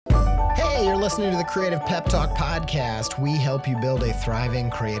listening to the Creative Pep Talk podcast. We help you build a thriving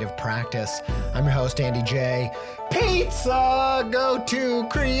creative practice. I'm your host, Andy J. Pizza! Go to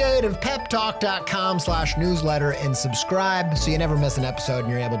creativepeptalk.com/newsletter and subscribe so you never miss an episode and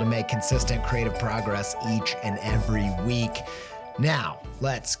you're able to make consistent creative progress each and every week. Now,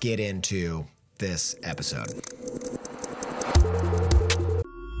 let's get into this episode.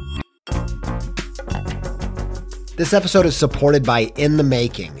 This episode is supported by In the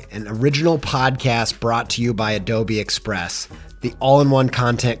Making, an original podcast brought to you by Adobe Express, the all-in-one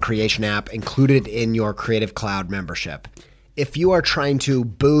content creation app included in your Creative Cloud membership. If you are trying to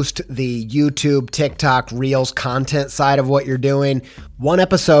boost the YouTube, TikTok, Reels content side of what you're doing, one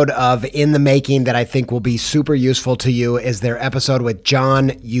episode of In the Making that I think will be super useful to you is their episode with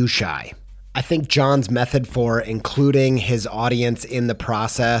John Ushai. I think John's method for including his audience in the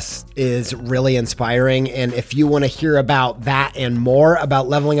process is really inspiring. And if you want to hear about that and more about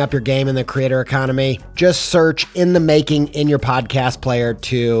leveling up your game in the creator economy, just search In the Making in your podcast player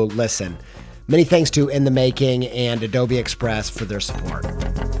to listen. Many thanks to In the Making and Adobe Express for their support.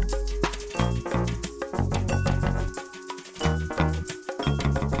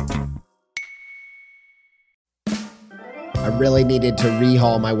 I really needed to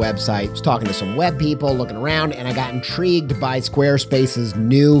rehaul my website. I was talking to some web people, looking around, and I got intrigued by Squarespace's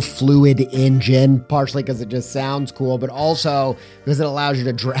new Fluid engine, partially because it just sounds cool, but also because it allows you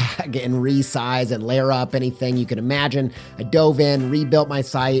to drag and resize and layer up anything you can imagine. I dove in, rebuilt my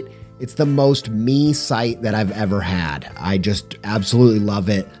site. It's the most me site that I've ever had. I just absolutely love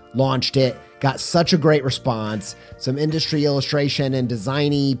it. Launched it. Got such a great response. Some industry illustration and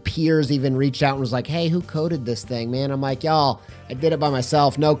designy peers even reached out and was like, hey, who coded this thing, man? I'm like, y'all, I did it by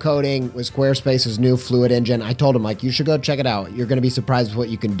myself. No coding with Squarespace's new Fluid engine. I told him, like, you should go check it out. You're going to be surprised with what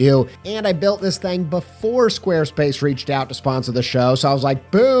you can do. And I built this thing before Squarespace reached out to sponsor the show. So I was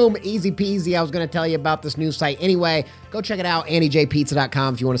like, boom, easy peasy. I was going to tell you about this new site anyway. Go check it out,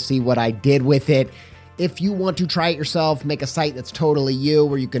 andyjpizza.com, if you want to see what I did with it. If you want to try it yourself, make a site that's totally you,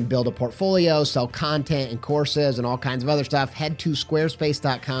 where you can build a portfolio, sell content and courses and all kinds of other stuff, head to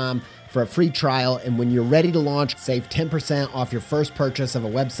squarespace.com for a free trial. And when you're ready to launch, save 10% off your first purchase of a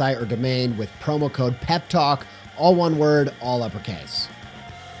website or domain with promo code PEPTALK, all one word, all uppercase.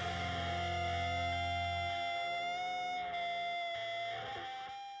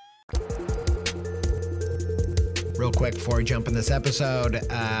 Real quick before we jump in this episode,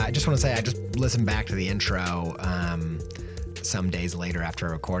 I just want to say I just listened back to the intro some days later after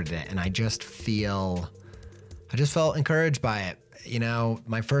I recorded it, and I just felt encouraged by it. You know,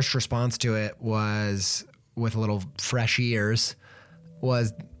 my first response to it was, with a little fresh ears,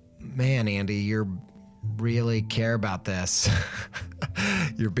 was, man, Andy, you really care about this.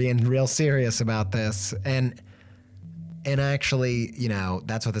 You're being real serious about this. And actually, you know,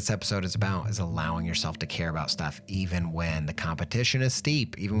 that's what this episode is about, is allowing yourself to care about stuff even when the competition is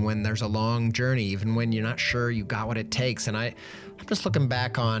steep, even when there's a long journey, even when you're not sure you got what it takes. And I'm just looking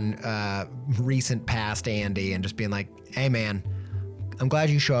back on recent past Andy and just being like, hey, man, I'm glad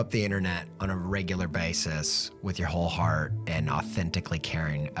you show up the internet on a regular basis with your whole heart and authentically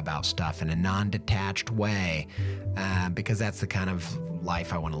caring about stuff in a non-detached way, because that's the kind of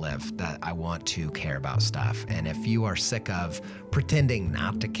life I want to live, that I want to care about stuff. And if you are sick of pretending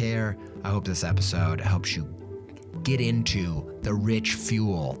not to care, I hope this episode helps you get into the rich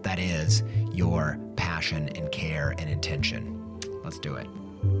fuel that is your passion and care and intention. Let's do it.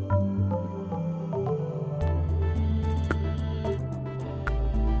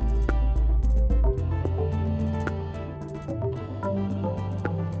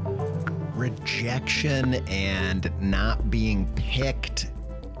 Rejection and not being picked,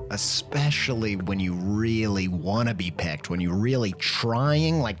 especially when you really want to be picked, when you're really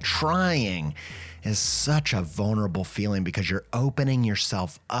trying, is such a vulnerable feeling because you're opening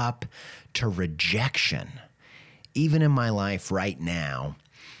yourself up to rejection. Even in my life right now,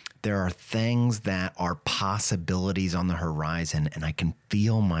 there are things that are possibilities on the horizon, and I can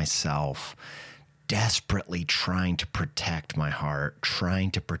feel myself desperately trying to protect my heart,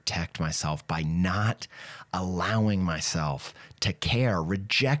 trying to protect myself by not allowing myself to care.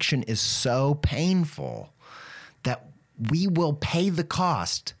 Rejection is so painful that we will pay the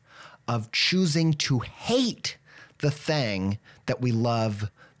cost of choosing to hate the thing that we love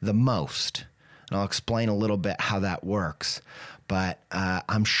the most. And I'll explain a little bit how that works. But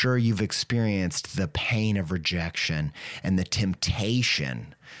I'm sure you've experienced the pain of rejection and the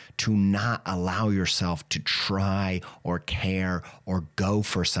temptation to not allow yourself to try or care or go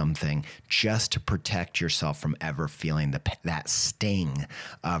for something just to protect yourself from ever feeling that sting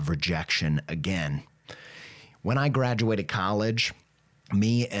of rejection again. When I graduated college,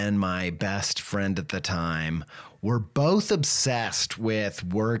 me and my best friend at the time were both obsessed with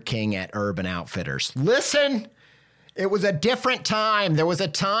working at Urban Outfitters. Listen, it was a different time. There was a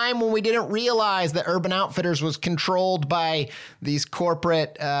time when we didn't realize that Urban Outfitters was controlled by these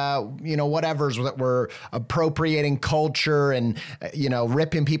corporate, whatevers that were appropriating culture and,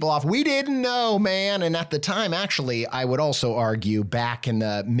 ripping people off. We didn't know, man. And at the time, actually, I would also argue back in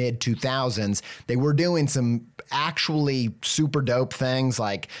the mid 2000s, they were doing some actually super dope things.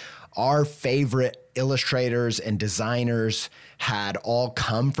 Like our favorite illustrators and designers had all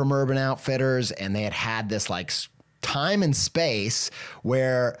come from Urban Outfitters, and they had this like time and space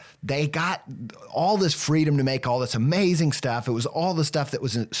where they got all this freedom to make all this amazing stuff. It was all the stuff that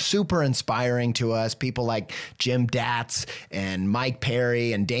was super inspiring to us. People like Jim Datz and Mike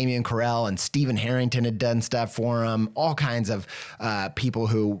Perry and Damian Carell and Stephen Harrington had done stuff for them. All kinds of people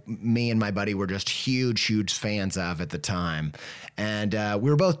who me and my buddy were just huge fans of at the time. And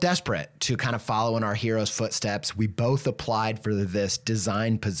we were both desperate to kind of follow in our heroes' footsteps. We both applied for this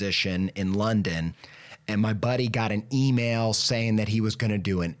design position in London. And my buddy got an email saying that he was going to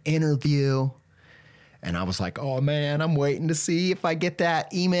do an interview. And I was like, oh, man, I'm waiting to see if I get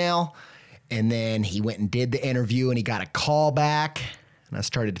that email. And then he went and did the interview, and he got a call back. And I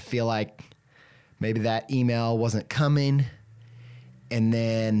started to feel like maybe that email wasn't coming. And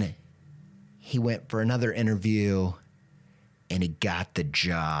then he went for another interview, and he got the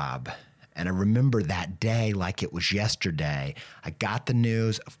job. And I remember that day like it was yesterday. I got the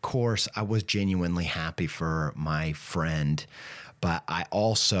news. Of course, I was genuinely happy for my friend. But I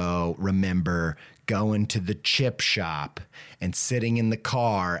also remember going to the chip shop and sitting in the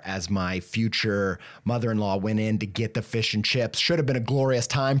car as my future mother-in-law went in to get the fish and chips. Should have been a glorious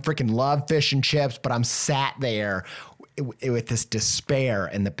time. Freaking love fish and chips. But I'm sat there with this despair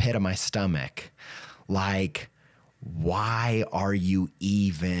in the pit of my stomach. Like, why are you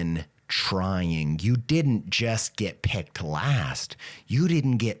even trying? You didn't just get picked last. You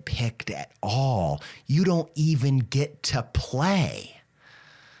didn't get picked at all. You don't even get to play.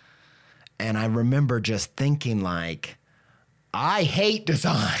 And I remember just thinking like, I hate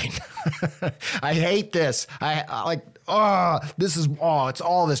design. I hate this. It's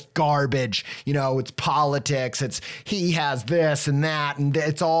all this garbage. It's politics. He has this and that, and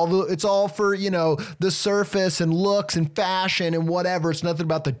it's all for, the surface and looks and fashion and whatever. It's nothing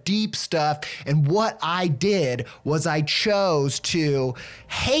about the deep stuff. And what I did was I chose to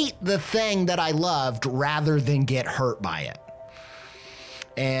hate the thing that I loved rather than get hurt by it.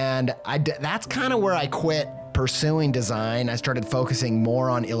 And that's kind of where I quit pursuing design. I started focusing more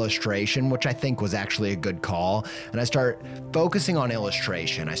on illustration, which I think was actually a good call. And I start focusing on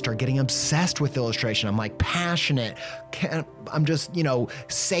illustration. I start getting obsessed with illustration. I'm like passionate. I'm just,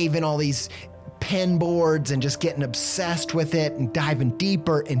 saving all these pen boards and just getting obsessed with it and diving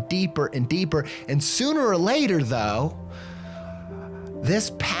deeper and deeper and deeper. And sooner or later, though,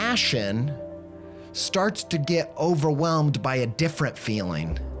 this passion starts to get overwhelmed by a different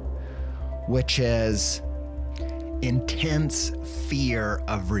feeling, which is intense fear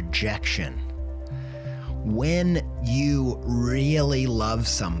of rejection. When you really love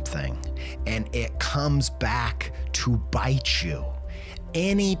something and it comes back to bite you,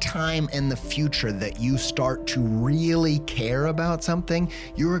 any time in the future that you start to really care about something,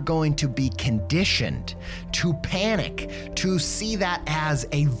 you're going to be conditioned to panic, to see that as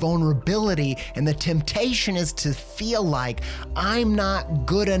a vulnerability. And the temptation is to feel like I'm not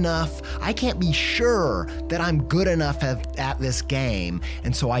good enough. I can't be sure that I'm good enough at this game.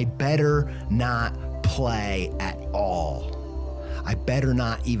 And so I better not play at all. I better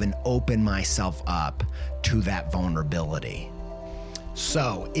not even open myself up to that vulnerability.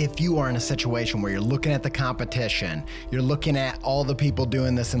 So if you are in a situation where you're looking at the competition, you're looking at all the people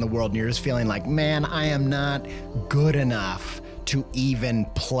doing this in the world, and you're just feeling like, man, I am not good enough to even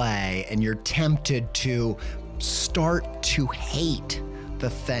play, and you're tempted to start to hate the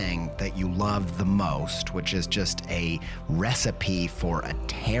thing that you love the most, which is just a recipe for a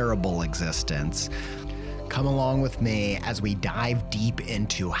terrible existence, come along with me as we dive deep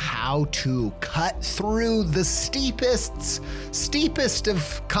into how to cut through the steepest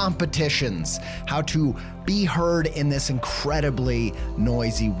of competitions, how to be heard in this incredibly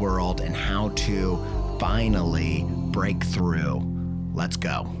noisy world, and how to finally break through. Let's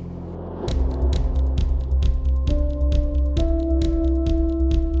go.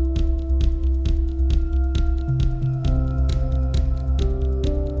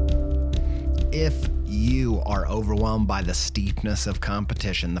 If you are overwhelmed by the steepness of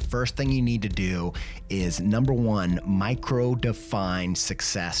competition, the first thing you need to do is, number one, micro-define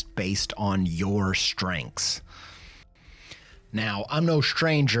success based on your strengths. Now, I'm no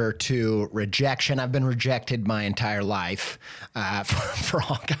stranger to rejection. I've been rejected my entire life for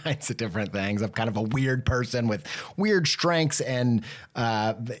all kinds of different things. I'm kind of a weird person with weird strengths and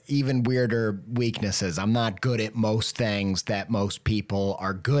even weirder weaknesses. I'm not good at most things that most people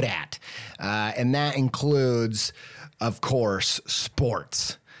are good at. And that includes, of course,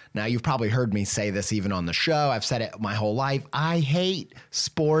 sports. Now, you've probably heard me say this even on the show. I've said it my whole life. I hate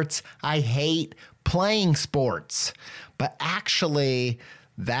sports. I hate playing sports. But actually,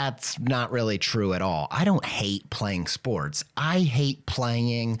 that's not really true at all. I don't hate playing sports. I hate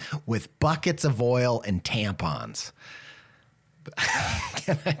playing with buckets of oil and tampons.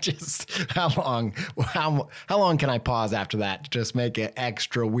 Can I just, how long can I pause after that to just make it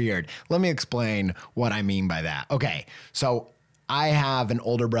extra weird? Let me explain what I mean by that. Okay, so I have an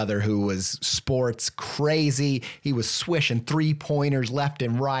older brother who was sports crazy. He was swishing 3-pointers left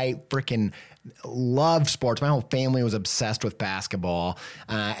and right, freaking loved sports. My whole family was obsessed with basketball.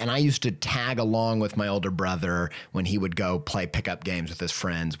 And I used to tag along with my older brother when he would go play pickup games with his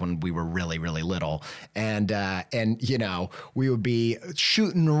friends when we were really, really little. And you know, we would be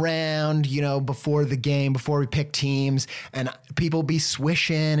shooting around, you know, before the game, before we pick teams, and people would be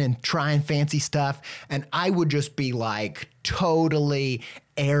swishing and trying fancy stuff. And I would just be like totally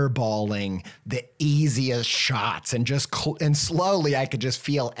airballing the easiest shots, and just and slowly I could just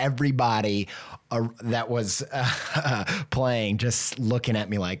feel everybody that was playing just looking at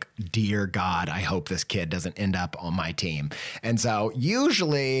me like, dear God, I hope this kid doesn't end up on my team. And so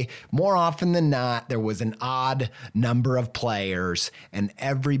usually, more often than not, there was an odd number of players and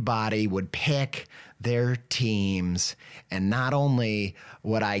everybody would pick their teams. And not only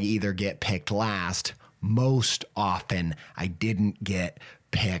would I either get picked last, most often I didn't get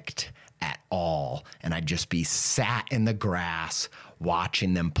picked at all, and I'd just be sat in the grass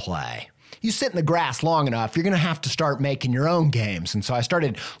watching them play. You sit in the grass long enough, you're going to have to start making your own games. And so I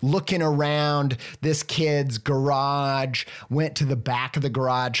started looking around this kid's garage, went to the back of the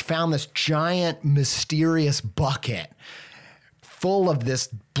garage, found this giant mysterious bucket full of this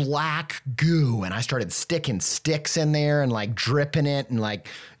black goo, and I started sticking sticks in there and like dripping it and like,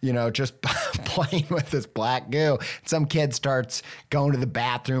 you know, just playing with this black goo. Some kid starts going to the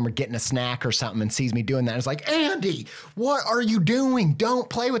bathroom or getting a snack or something and sees me doing that. It's like, Andy, what are you doing? Don't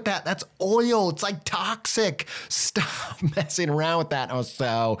play with that. That's oil. It's like toxic. Stop messing around with that. And I was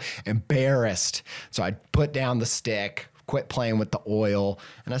so embarrassed. So I put down the stick, quit playing with the oil,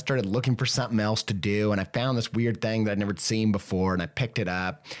 and I started looking for something else to do. And I found this weird thing that I'd never seen before, and I picked it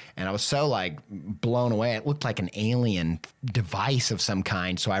up, and I was so like blown away. It looked like an alien device of some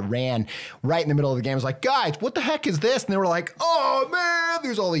kind. So I ran right in the middle of the game. I was like, guys, what the heck is this? And they were like, oh man,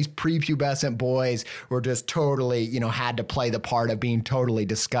 there's all these prepubescent boys who were just totally, you know, had to play the part of being totally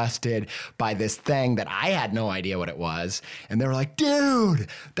disgusted by this thing that I had no idea what it was. And they were like, dude,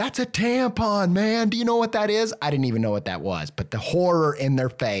 that's a tampon, man. Do you know what that is? I didn't even know what that was, but the horror in their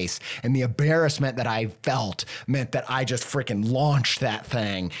face and the embarrassment that I felt meant that I just freaking launched that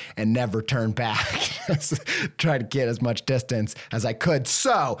thing and never turned back. Tried to get as much distance as I could.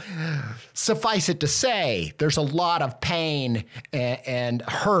 So suffice it to say, there's a lot of pain and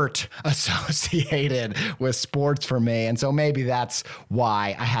hurt associated with sports for me. And so maybe that's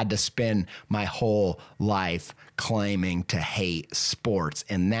why I had to spend my whole life claiming to hate sports.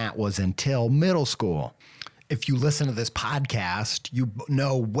 And that was until middle school. If you listen to this podcast, you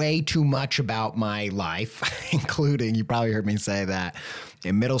know way too much about my life, including, you probably heard me say that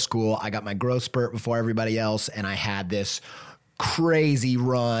in middle school, I got my growth spurt before everybody else, and I had this crazy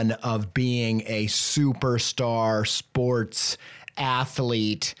run of being a superstar sports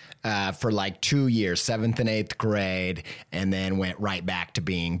athlete for like 2 years, 7th and 8th grade, and then went right back to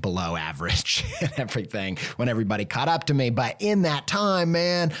being below average and everything when everybody caught up to me. But in that time,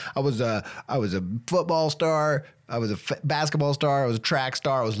 man, I was a football star, I was a basketball star, I was a track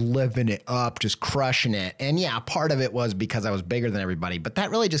star, I was living it up, just crushing it. And yeah, part of it was because I was bigger than everybody, but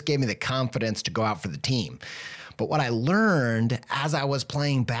that really just gave me the confidence to go out for the team. But what I learned as I was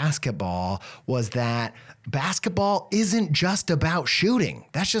playing basketball was that basketball isn't just about shooting.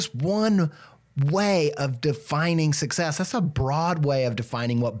 That's just one way of defining success. That's a broad way of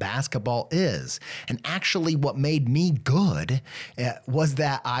defining what basketball is. And actually what made me good was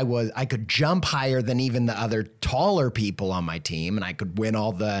that I could jump higher than even the other taller people on my team, and I could win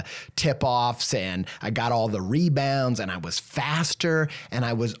all the tip-offs, and I got all the rebounds, and I was faster, and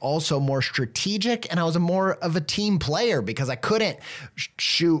I was also more strategic, and I was more of a team player because I couldn't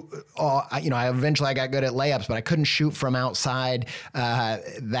shoot. I eventually got good at layups, but I couldn't shoot from outside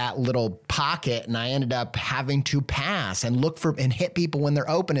that little pocket it, and I ended up having to pass and look for and hit people when they're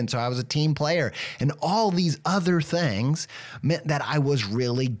open. And so I was a team player. And all these other things meant that I was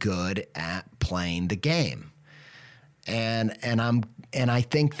really good at playing the game. And I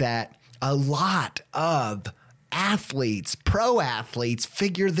think that a lot of athletes, pro athletes,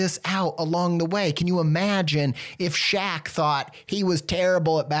 figure this out along the way. Can you imagine if Shaq thought he was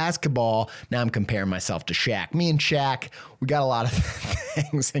terrible at basketball? Now I'm comparing myself to Shaq. Me and Shaq, we got a lot of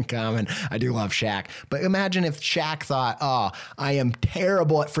things in common. I do love Shaq. But imagine if Shaq thought, oh, I am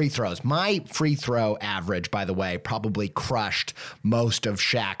terrible at free throws. My free throw average, by the way, probably crushed most of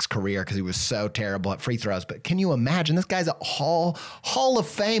Shaq's career because he was so terrible at free throws. But can you imagine? This guy's a Hall of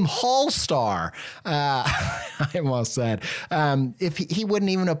Fame Hall star. I almost said, if he wouldn't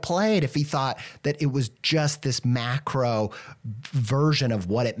even have played if he thought that it was just this macro version of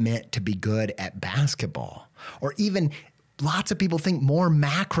what it meant to be good at basketball. Or even lots of people think more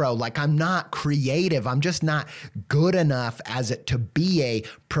macro, like I'm not creative. I'm just not good enough as it to be a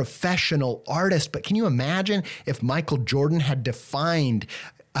professional artist. But can you imagine if Michael Jordan had defined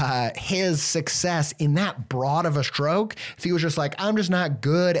his success in that broad of a stroke? If he was just like, I'm just not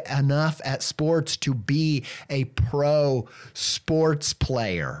good enough at sports to be a pro sports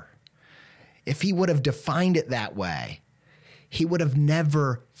player. If he would have defined it that way, he would have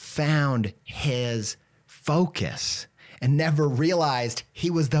never found his focus and never realized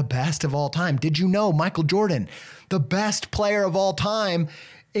he was the best of all time. Did you know Michael Jordan, the best player of all time?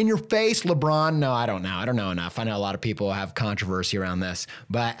 In your face, LeBron. No, I don't know. I don't know enough. I know a lot of people have controversy around this,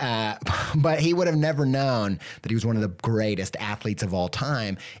 but he would have never known that he was one of the greatest athletes of all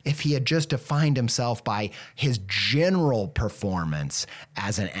time if he had just defined himself by his general performance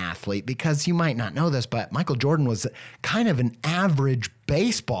as an athlete. Because you might not know this, but Michael Jordan was kind of an average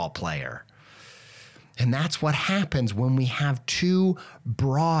baseball player. And that's what happens when we have too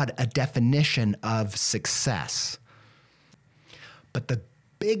broad a definition of success. But the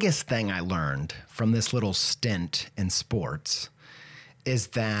biggest thing I learned from this little stint in sports is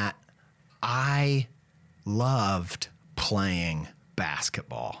that I loved playing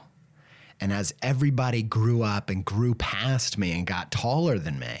basketball. And as everybody grew up and grew past me and got taller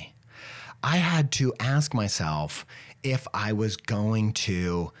than me, I had to ask myself if I was going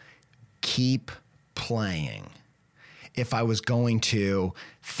to keep playing, if I was going to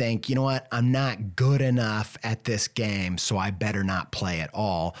think, you know what, I'm not good enough at this game, so I better not play at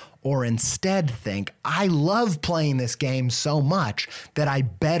all. Or instead think, I love playing this game so much that I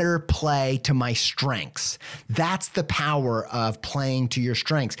better play to my strengths. That's the power of playing to your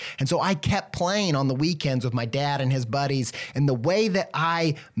strengths. And so I kept playing on the weekends with my dad and his buddies. And the way that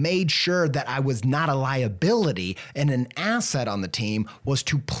I made sure that I was not a liability and an asset on the team was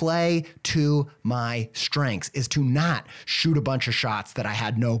to play to my strengths, is to not shoot a bunch of shots that I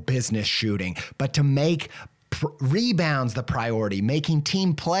had no business shooting, but to make rebounds the priority, making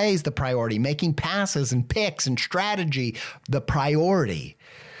team plays the priority, making passes and picks and strategy the priority.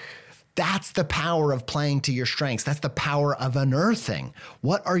 That's the power of playing to your strengths. That's the power of unearthing.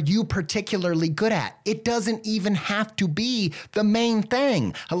 What are you particularly good at? It doesn't even have to be the main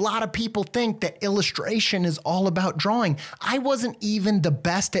thing. A lot of people think that illustration is all about drawing. I wasn't even the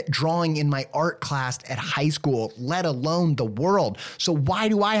best at drawing in my art class at high school, let alone the world. So why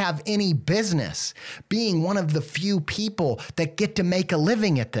do I have any business being one of the few people that get to make a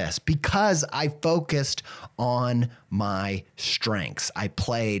living at this? Because I focused on my strengths. I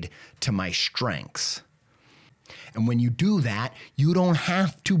played to my strengths. And when you do that, you don't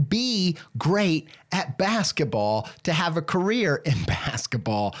have to be great at basketball to have a career in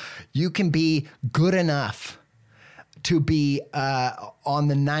basketball. You can be good enough to be on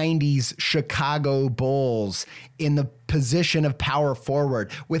the 90s Chicago Bulls in the position of power forward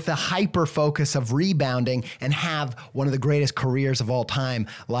with a hyper focus of rebounding and have one of the greatest careers of all time,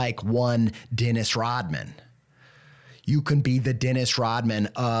 like one Dennis Rodman. You can be the Dennis Rodman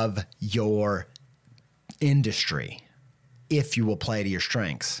of your industry if you will play to your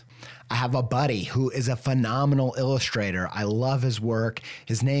strengths. I have a buddy who is a phenomenal illustrator. I love his work.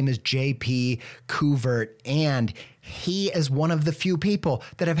 His name is JP Couvert, and he is one of the few people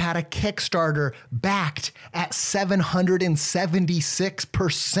that have had a Kickstarter backed at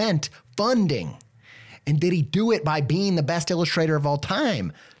 776% funding. And did he do it by being the best illustrator of all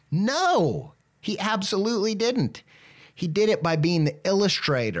time? No, he absolutely didn't. He did it by being the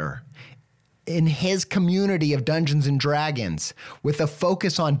illustrator in his community of Dungeons and Dragons with a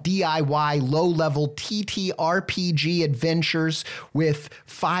focus on DIY low-level TTRPG adventures with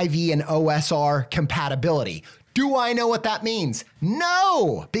 5e and OSR compatibility. Do I know what that means?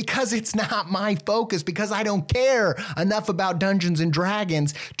 No, because it's not my focus, because I don't care enough about Dungeons and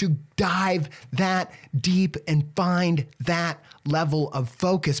Dragons to dive that deep and find that level of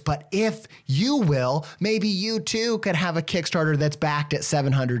focus. But if you will, maybe you too could have a Kickstarter that's backed at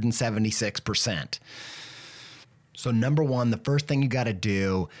 776%. So number one, the first thing you got to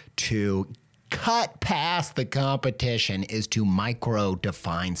do to cut past the competition is to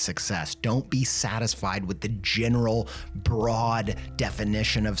micro-define success. Don't be satisfied with the general, broad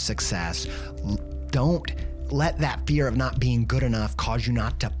definition of success. Don't let that fear of not being good enough cause you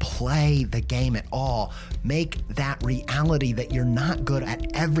not to play the game at all. Make that reality that you're not good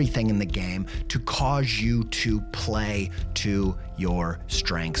at everything in the game to cause you to play to your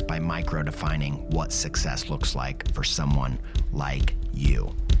strengths by micro-defining what success looks like for someone like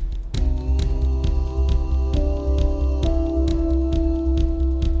you.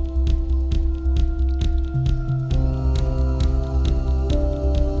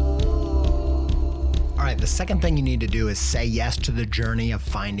 The second thing you need to do is say yes to the journey of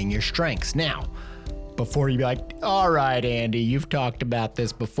finding your strengths. Now, before you be like, all right, Andy, you've talked about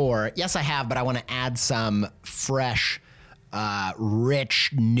this before. Yes, I have, but I want to add some fresh,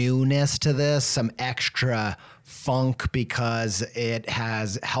 rich newness to this, some extra funk, because it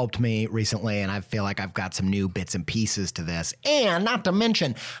has helped me recently and I feel like I've got some new bits and pieces to this. And not to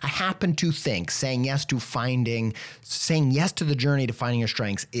mention, I happen to think saying yes to the journey to finding your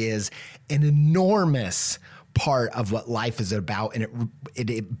strengths is an enormous part of what life is about, and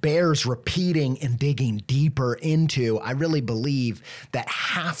it bears repeating and digging deeper into. I really believe that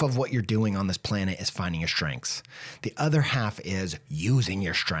half of what you're doing on this planet is finding your strengths. The other half is using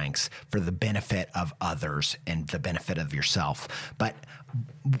your strengths for the benefit of others and the benefit of yourself. But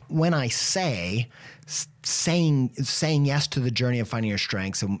when I saying yes to the journey of finding your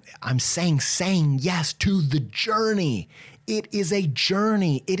strengths, I'm saying yes to the journey. It is a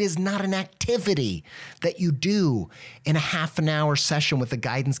journey. It is not an activity that you do in a half an hour session with a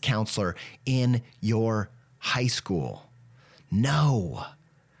guidance counselor in your high school. No,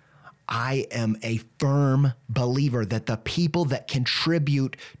 I am a firm believer that the people that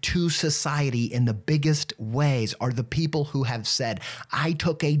contribute to society in the biggest ways are the people who have said, I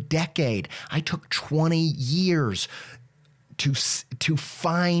took a decade, I took 20 years to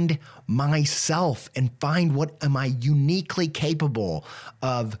find myself and find what am I uniquely capable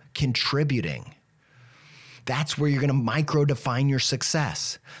of contributing. That's where you're going to micro-define your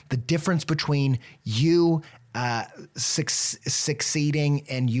success. The difference between you succeeding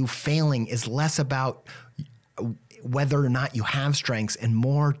and you failing is less about whether or not you have strengths and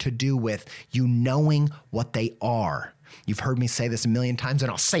more to do with you knowing what they are. You've heard me say this a million times,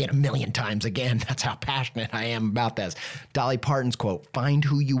 and I'll say it a million times again. That's how passionate I am about this. Dolly Parton's quote, find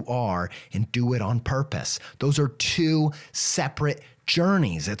who you are and do it on purpose. Those are two separate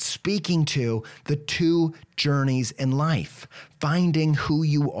journeys. It's speaking to the two journeys in life. Finding who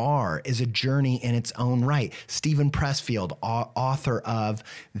you are is a journey in its own right. Stephen Pressfield, author of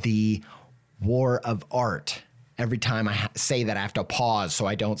The War of Art. Every time I say that, I have to pause so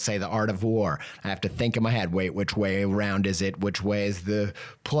I don't say the art of war. I have to think in my head, wait, which way around is it? Which way is the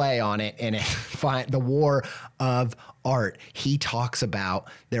play on it? And the War of Art. He talks about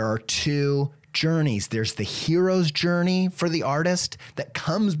there are two journeys. There's the hero's journey for the artist that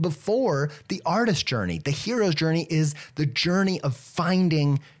comes before the artist's journey. The hero's journey is the journey of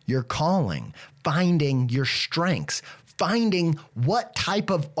finding your calling, finding your strengths, finding what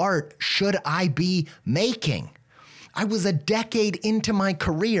type of art should I be making. I was a decade into my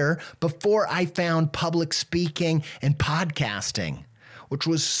career before I found public speaking and podcasting, which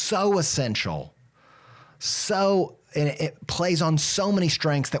was so essential. And it plays on so many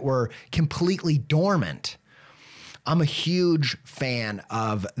strengths that were completely dormant. I'm a huge fan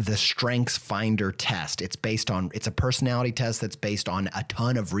of the Strengths Finder test. It's a personality test that's based on a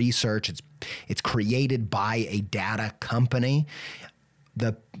ton of research. It's created by a data company.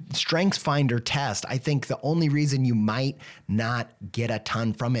 The Strengths Finder test, I think the only reason you might not get a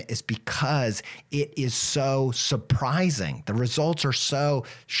ton from it is because it is so surprising. The results are so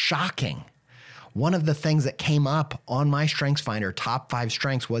shocking. One of the things that came up on my Strengths Finder, top 5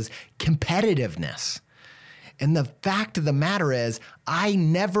 strengths, was competitiveness. And the fact of the matter is, I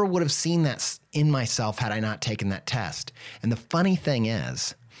never would have seen that in myself had I not taken that test. And the funny thing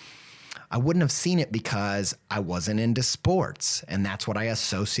is, I wouldn't have seen it because I wasn't into sports, and that's what I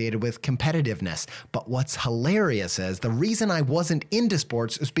associated with competitiveness. But what's hilarious is the reason I wasn't into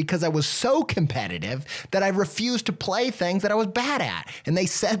sports is because I was so competitive that I refused to play things that I was bad at. And they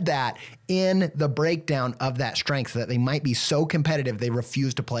said that in the breakdown of that strength, that they might be so competitive they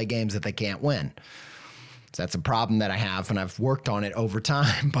refuse to play games that they can't win. So that's a problem that I have, and I've worked on it over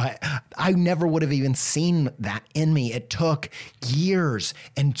time, but I never would have even seen that in me. It took years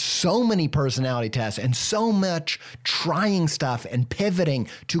and so many personality tests and so much trying stuff and pivoting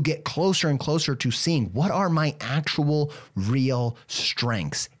to get closer and closer to seeing what are my actual real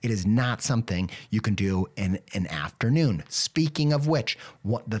strengths. It is not something you can do in an afternoon. Speaking of which,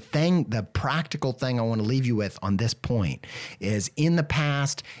 the practical thing I want to leave you with on this point is, in the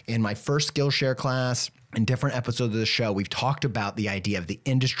past, in my first Skillshare class, in different episodes of the show, we've talked about the idea of the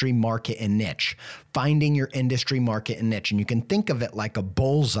industry, market, and niche, finding your industry, market, and niche. And you can think of it like a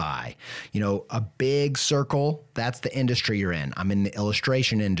bullseye, a big circle, that's the industry you're in. I'm in the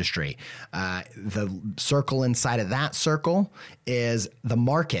illustration industry. The circle inside of that circle is the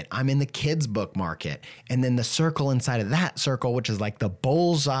market. I'm in the kids book market. And then the circle inside of that circle, which is like the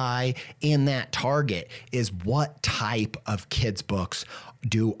bullseye in that target, is what type of kids books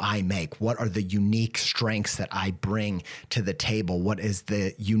do I make? What are the unique strengths that I bring to the table? What is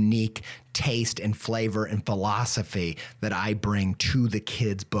the unique taste and flavor and philosophy that I bring to the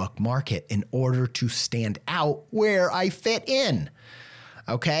kids book market in order to stand out where I fit in?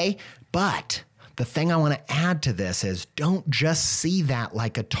 Okay? But the thing I want to add to this is, don't just see that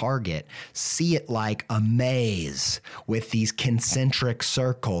like a target. See it like a maze with these concentric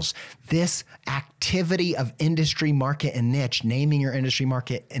circles. This activity of industry, market, and niche, naming your industry,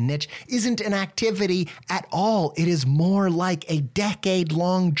 market, and niche, isn't an activity at all. It is more like a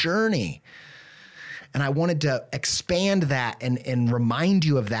decade-long journey. And I wanted to expand that and remind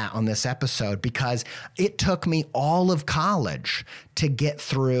you of that on this episode, because it took me all of college to get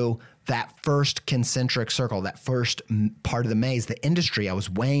through that first concentric circle, that first part of the maze, the industry. I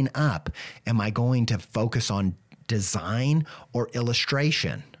was weighing up, am I going to focus on design or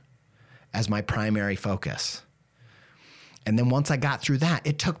illustration as my primary focus? And then once I got through that,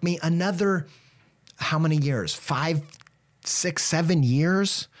 it took me another, how many years? 5, 6, 7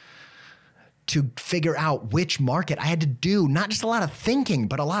 years to figure out which market. I had to do not just a lot of thinking,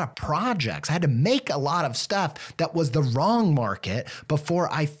 but a lot of projects. I had to make a lot of stuff that was the wrong market before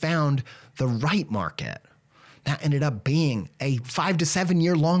I found the right market. That ended up being a 5 to 7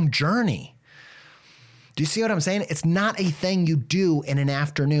 year long journey. Do you see what I'm saying? It's not a thing you do in an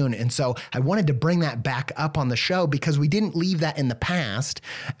afternoon. And so I wanted to bring that back up on the show, because we didn't leave that in the past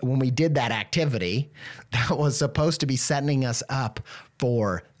when we did that activity that was supposed to be setting us up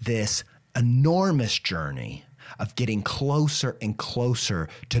for this enormous journey of getting closer and closer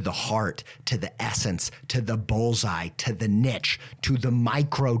to the heart, to the essence, to the bullseye, to the niche, to the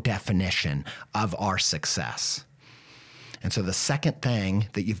micro definition of our success. And so the second thing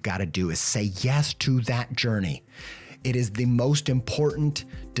that you've got to do is say yes to that journey. It is the most important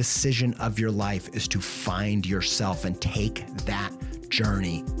decision of your life, is to find yourself and take that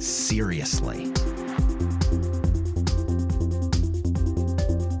journey seriously.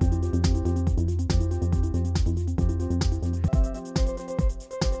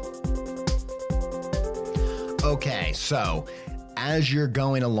 Okay, so as you're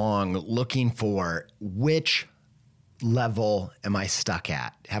going along looking for which level am I stuck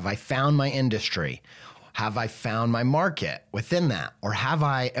at? Have I found my industry? Have I found my market within that? Or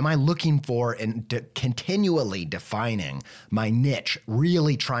am I looking for and continually defining my niche,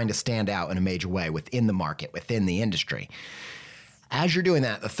 really trying to stand out in a major way within the market, within the industry? As you're doing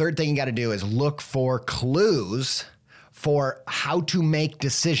that, the third thing you got to do is look for clues for how to make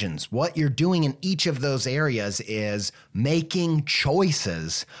decisions. What you're doing in each of those areas is making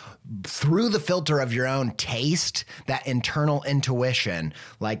choices through the filter of your own taste, that internal intuition.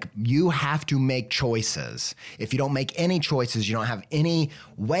 Like, you have to make choices. If you don't make any choices, you don't have any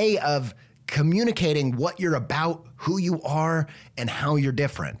way of communicating what you're about, who you are, and how you're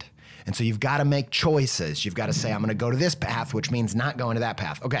different. And so you've got to make choices. You've got to say, I'm going to go to this path, which means not going to that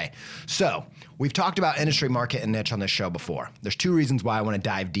path. Okay, so we've talked about industry, market, and niche on this show before. There's two reasons why I want to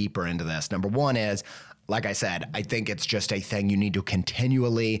dive deeper into this. Number one is, like I said, I think it's just a thing you need to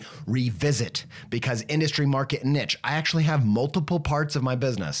continually revisit, because industry, market, and niche, I actually have multiple parts of my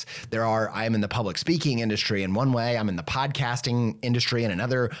business. I am in the public speaking industry in one way, I'm in the podcasting industry in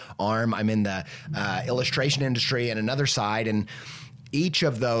another arm, I'm in the illustration industry in another side, and each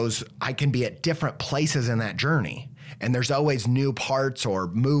of those, I can be at different places in that journey. And there's always new parts or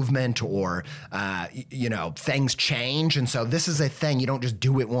movement or, things change. And so this is a thing, you don't just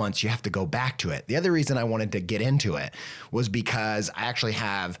do it once, you have to go back to it. The other reason I wanted to get into it was because I actually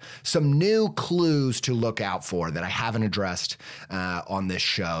have some new clues to look out for that I haven't addressed on this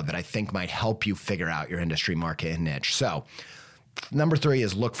show that I think might help you figure out your industry, market, and niche. So number 3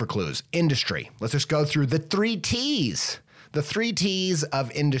 is look for clues. Industry. Let's just go through the 3 T's. The 3 T's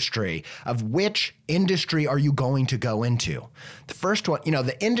of industry, of which industry are you going to go into? The first one,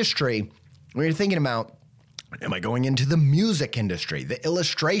 the industry, when you're thinking about, am I going into the music industry, the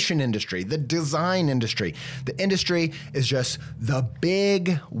illustration industry, the design industry? The industry is just the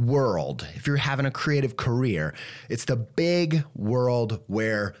big world. If you're having a creative career, it's the big world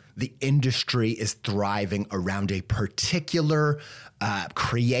where the industry is thriving around a particular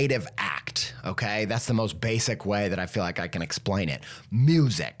creative act, okay? That's the most basic way that I feel like I can explain it.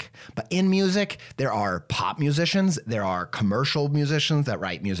 Music. But in music, there are pop musicians, there are commercial musicians that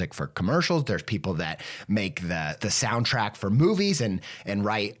write music for commercials, there's people that make the soundtrack for movies and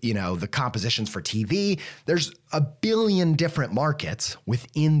write, the compositions for TV. There's a billion different markets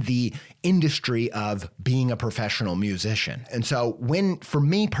within the industry of being a professional musician. And so for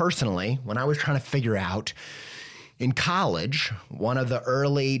me personally, when I was trying to figure out in college, one of the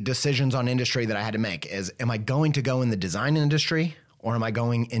early decisions on industry that I had to make is, am I going to go in the design industry or am I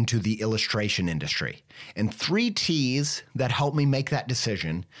going into the illustration industry? And 3 T's that helped me make that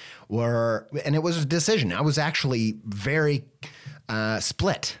decision and it was a decision. I was actually very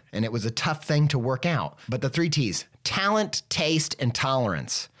split, and it was a tough thing to work out. But the 3 T's, talent, taste, and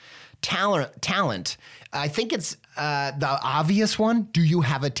tolerance. Talent, I think it's the obvious one. Do you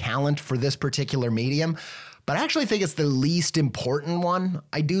have a talent for this particular medium? But I actually think it's the least important one.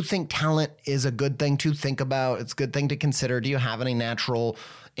 I do think talent is a good thing to think about. It's a good thing to consider. Do you have any natural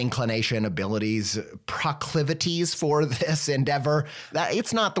inclination, abilities, proclivities for this endeavor?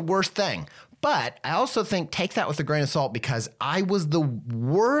 It's not the worst thing. But I also think take that with a grain of salt, because I was the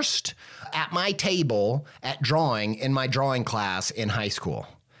worst at my table at drawing in my drawing class in high school.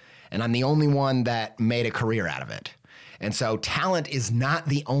 And I'm the only one that made a career out of it. And so talent is not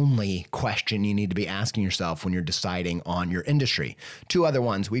the only question you need to be asking yourself when you're deciding on your industry. 2 other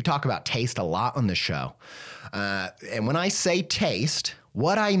ones. We talk about taste a lot on this show. And when I say taste,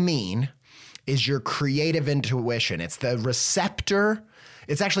 what I mean is your creative intuition. It's the receptor.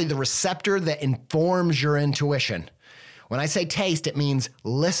 It's actually the receptor that informs your intuition. When I say taste, it means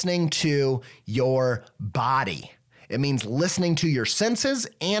listening to your body. It means listening to your senses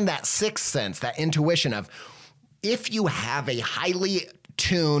and that 6th sense, that intuition of, if you have a highly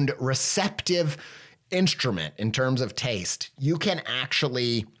tuned, receptive instrument in terms of taste, you can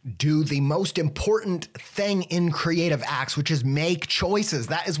actually do the most important thing in creative acts, which is make choices.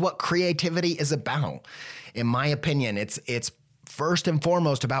 That is what creativity is about. In my opinion, it's first and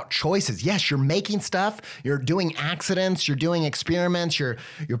foremost about choices. Yes, you're making stuff, you're doing accidents, you're doing experiments, you're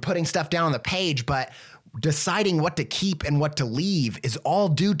putting stuff down on the page, but deciding what to keep and what to leave is all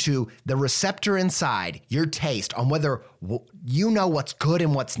due to the receptor inside, your taste, on whether you know what's good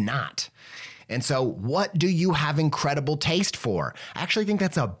and what's not. And so what do you have incredible taste for? I actually think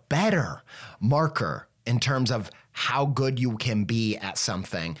that's a better marker in terms of how good you can be at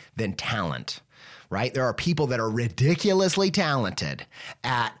something than talent, right? There are people that are ridiculously talented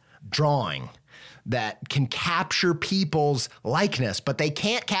at drawing, that can capture people's likeness, but they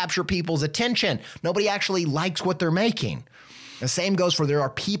can't capture people's attention. Nobody actually likes what they're making. The same goes for, there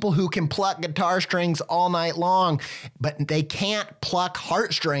are people who can pluck guitar strings all night long, but they can't pluck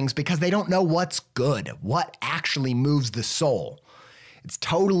heartstrings because they don't know what's good, what actually moves the soul. It's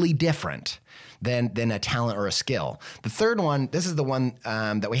totally different than a talent or a skill. The third one, this is the one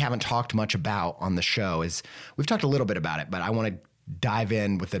that we haven't talked much about on the show, is we've talked a little bit about it, but I want to dive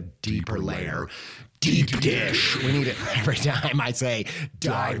in with a deeper layer. Deep dish. We need it every time I say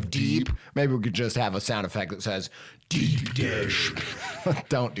dive deep. Maybe we could just have a sound effect that says deep dish.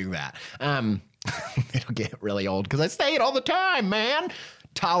 Don't do that. It'll get really old because I say it all the time, man.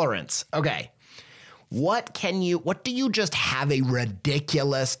 Tolerance. Okay. What do you just have a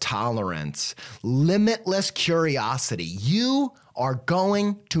ridiculous tolerance, limitless curiosity? You are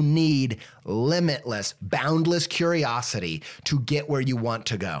going to need limitless, boundless curiosity to get where you want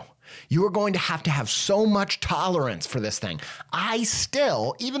to go. You are going to have so much tolerance for this thing. I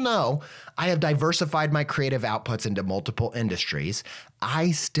still, even though I have diversified my creative outputs into multiple industries,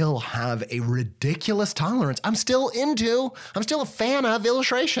 I still have a ridiculous tolerance. I'm still a fan of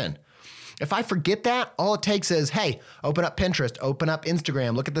illustration. If I forget that, all it takes is, hey, open up Pinterest, open up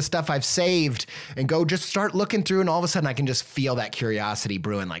Instagram, look at the stuff I've saved, and go just start looking through, and all of a sudden I can just feel that curiosity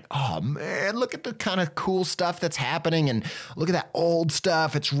brewing, like, oh man, look at the kind of cool stuff that's happening, and look at that old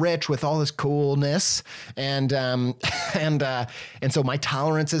stuff. It's rich with all this coolness, and so my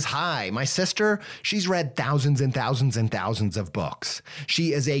tolerance is high. My sister, she's read thousands and thousands and thousands of books.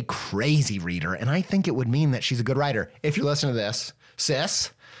 She is a crazy reader, and I think it would mean that she's a good writer. If you listen to this, sis,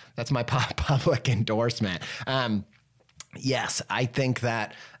 that's my public endorsement. Yes, I think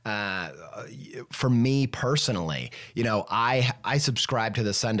that for me personally, I subscribe to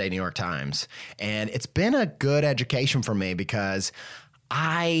the Sunday New York Times, and it's been a good education for me because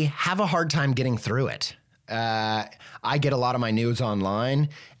I have a hard time getting through it. I get a lot of my news online,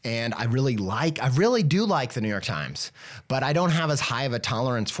 and I really do like the New York Times, but I don't have as high of a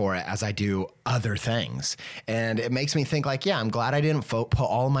tolerance for it as I do other things. And it makes me think like, yeah, I'm glad I didn't put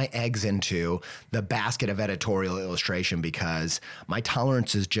all my eggs into the basket of editorial illustration, because my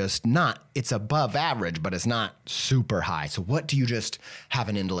tolerance is just it's above average, but it's not super high. So what do you just have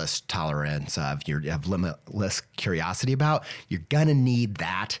an endless tolerance of? You have limitless curiosity about? You're going to need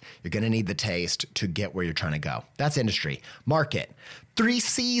that. You're going to need the taste to get where you're trying to go. That's industry. Market. 3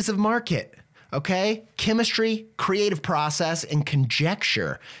 C's of market. Okay? Chemistry, creative process, and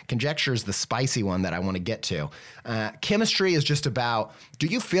conjecture. Conjecture is the spicy one that I want to get to. Chemistry is just about, do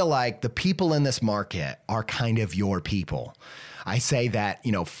you feel like the people in this market are kind of your people? I say that,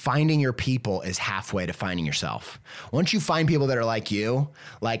 finding your people is halfway to finding yourself. Once you find people that are like you,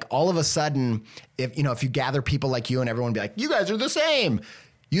 like all of a sudden, if you gather people like you and everyone be like, you guys are the same.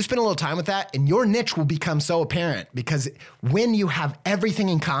 You spend a little time with that and your niche will become so apparent, because when you have everything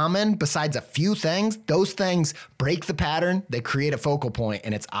in common besides a few things, those things break the pattern, they create a focal point,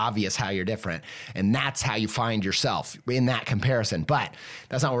 and it's obvious how you're different. And that's how you find yourself in that comparison. But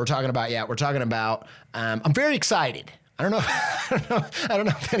that's not what we're talking about yet. We're talking about, I'm very excited. I don't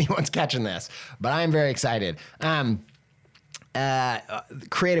know if anyone's catching this, but I am very excited.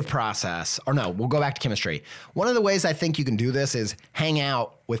 Creative process, or no, we'll go back to chemistry. One of the ways I think you can do this is hang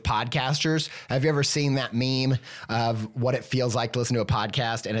out with podcasters. Have you ever seen that meme of what it feels like to listen to a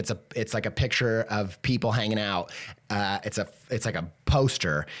podcast? And it's like a picture of people hanging out. It's like a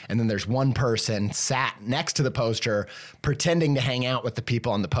poster, and then there's one person sat next to the poster pretending to hang out with the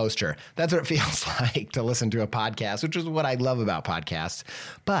people on the poster. That's what it feels like to listen to a podcast, which is what I love about podcasts.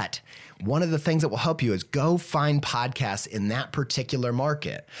 But one of the things that will help you is go find podcasts in that particular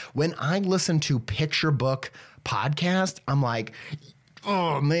market. When I listen to picture book podcasts, I'm like,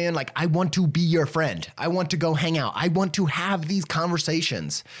 oh man, like I want to be your friend. I want to go hang out. I want to have these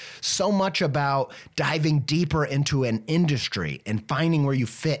conversations. So much about diving deeper into an industry and finding where you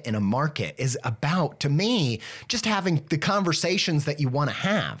fit in a market is about, to me, just having the conversations that you want to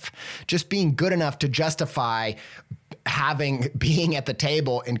have. Just being good enough to justify being at the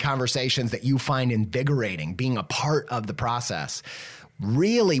table in conversations that you find invigorating, being a part of the process.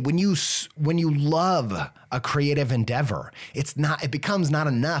 Really, when you love a creative endeavor, it becomes not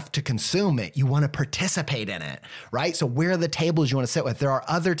enough to consume it. You want to participate in it, right? So where are the tables you want to sit with? There are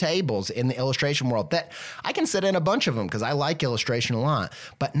other tables in the illustration world that I can sit in a bunch of them because I like illustration a lot,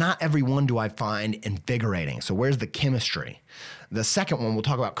 but not every one do I find invigorating. So where's the chemistry? The second one, we'll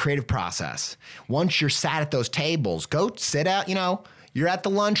talk about creative process. Once you're sat at those tables, go sit out, you're at the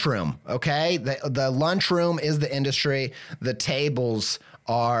lunchroom, okay? The lunchroom is the industry. The tables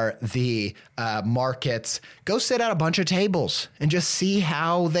are the markets. Go sit at a bunch of tables and just see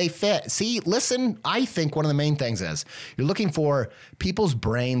how they fit. Listen, I think one of the main things is you're looking for people's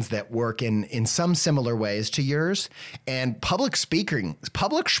brains that work in some similar ways to yours. And public speaking.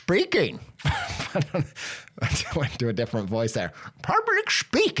 I went to a different voice there. Public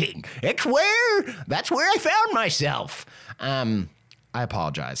speaking. That's where I found myself. I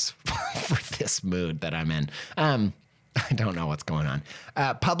apologize for this mood that I'm in. I don't know what's going on.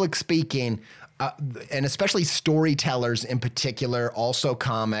 Public speaking, and especially storytellers in particular, also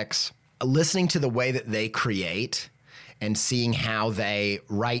comics, listening to the way that they create and seeing how they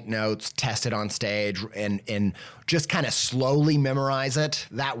write notes, test it on stage, and just kind of slowly memorize it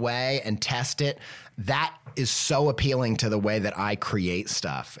that way and test it. That is so appealing to the way that I create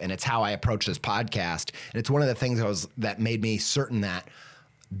stuff. And it's how I approach this podcast. And it's one of the things that made me certain that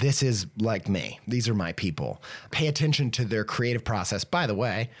this is like me. These are my people. Pay attention to their creative process. By the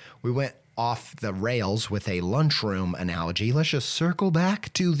way, we went off the rails with a lunchroom analogy. Let's just circle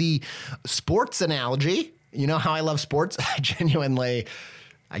back to the sports analogy. You know how I love sports? I genuinely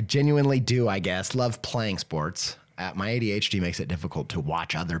do, I guess, love playing sports. My ADHD makes it difficult to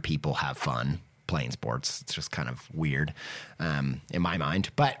watch other people have fun playing sports. It's just kind of weird in my mind,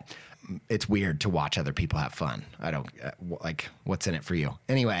 but it's weird to watch other people have fun. I don't what's in it for you?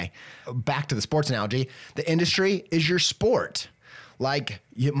 Anyway, back to the sports analogy. The industry is your sport.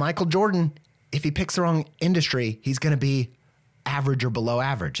 Michael Jordan, if he picks the wrong industry, he's going to be average or below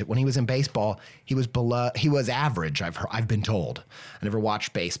average. When he was in baseball, he was average. I've been told. I never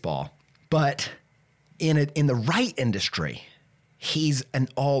watched baseball, but in the right industry, he's an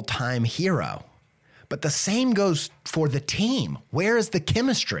all-time hero. But the same goes for the team. Where is the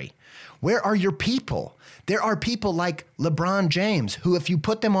chemistry? Where are your people? There are people like LeBron James who, if you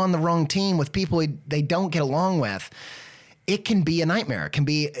put them on the wrong team with people they don't get along with, it can be a nightmare.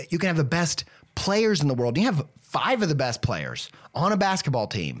 You can have the best players in the world. You have 5 of the best players on a basketball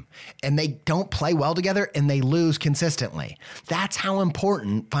team, and they don't play well together, and they lose consistently. That's how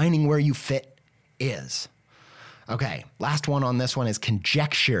important finding where you fit is. Okay, last one on this one is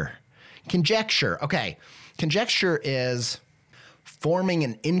conjecture. Conjecture. Okay, conjecture is forming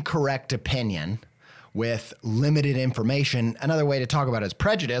an incorrect opinion with limited information. Another way to talk about it is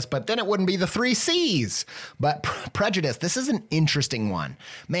prejudice, but then it wouldn't be the 3 C's. But prejudice, this is an interesting one.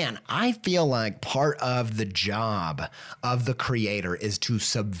 Man, I feel like part of the job of the creator is to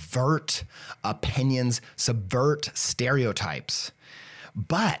subvert opinions, subvert stereotypes.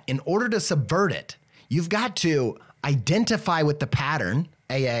 But in order to subvert it, you've got to identify with the pattern,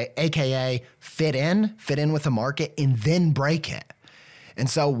 aka fit in with the market, and then break it. And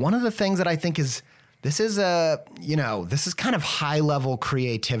so one of the things that I think this is kind of high level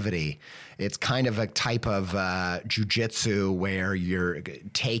creativity. It's kind of a type of jujitsu where you're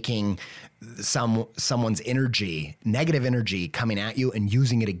taking someone's energy, negative energy coming at you and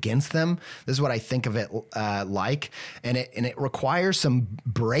using it against them. This is what I think of it like. And it requires some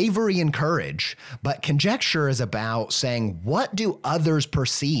bravery and courage. But conjecture is about saying, what do others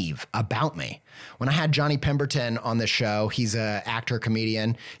perceive about me? When I had Johnny Pemberton on the show, he's an actor,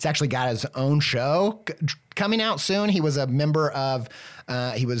 comedian. He's actually got his own show coming out soon. He was a member of,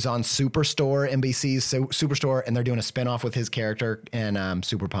 he was on Superstore, NBC's Superstore, and they're doing a spinoff with his character, and I'm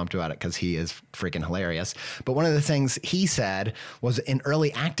super pumped about it because he is freaking hilarious. But one of the things he said was in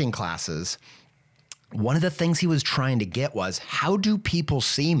early acting classes, one of the things he was trying to get was, how do people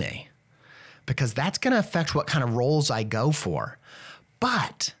see me? Because that's going to affect what kind of roles I go for.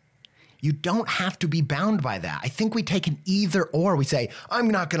 But you don't have to be bound by that. I think we take an either or. We say, I'm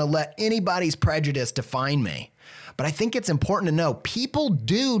not going to let anybody's prejudice define me. But I think it's important to know people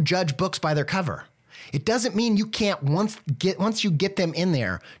do judge books by their cover. It doesn't mean you can't, once you get them in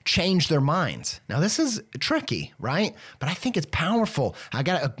there, change their minds. Now, this is tricky, right? But I think it's powerful.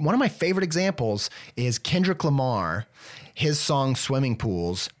 One of my favorite examples is Kendrick Lamar. His song Swimming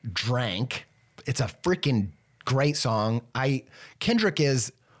Pools, Drank. It's a freaking great song. Kendrick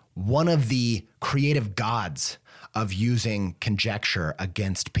is one of the creative gods of using conjecture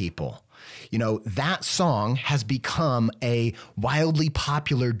against people. You know, that song has become a wildly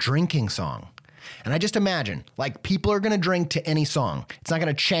popular drinking song. And I just imagine, like, people are going to drink to any song. It's not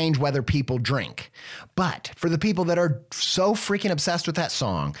going to change whether people drink. But for the people that are so freaking obsessed with that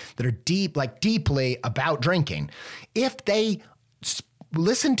song, that are deeply about drinking, if they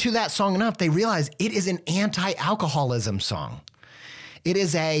listen to that song enough, they realize it is an anti-alcoholism song. It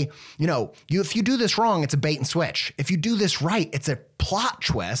is if you do this wrong, it's a bait and switch. If you do this right, it's a plot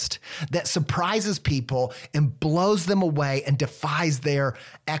twist that surprises people and blows them away and defies their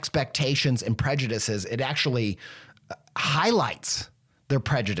expectations and prejudices. It actually highlights their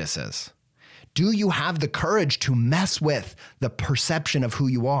prejudices. Do you have the courage to mess with the perception of who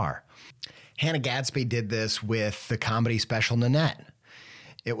you are? Hannah Gadsby did this with the comedy special Nanette.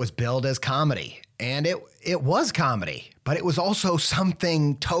 It was billed as comedy, and it was comedy, but it was also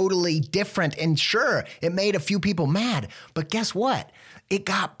something totally different. And sure, it made a few people mad, but guess what? It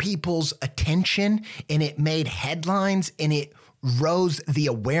got people's attention, and it made headlines, and it rose the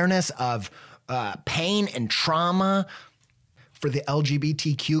awareness of pain and trauma for the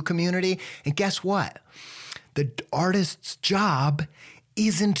LGBTQ community. And guess what? The artist's job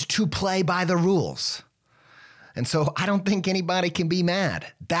isn't to play by the rules. And so I don't think anybody can be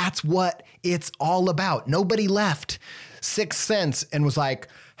mad. That's what it's all about. Nobody left Sixth Sense and was like,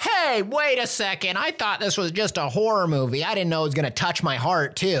 hey, wait a second. I thought this was just a horror movie. I didn't know it was going to touch my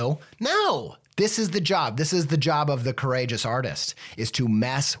heart too. No, this is the job. This is the job of the courageous artist, is to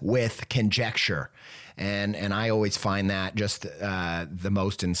mess with conjecture. And I always find that just the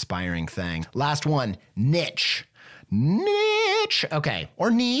most inspiring thing. Last one, niche. Niche. Okay. Or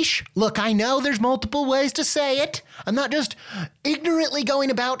niche. Look, I know there's multiple ways to say it. I'm not just ignorantly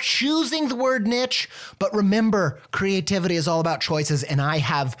going about choosing the word niche, but remember, creativity is all about choices, and I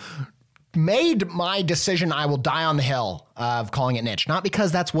have made my decision. I will die on the hill of calling it niche. Not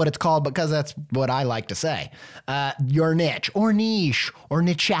because that's what it's called, but because that's what I like to say. Your niche, or niche, or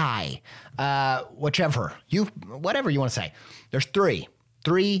niche-I, whatever you want to say. There's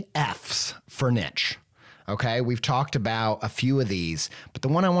three F's for niche. Okay, we've talked about a few of these, but the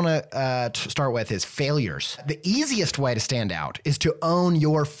one I want to start with is failures. The easiest way to stand out is to own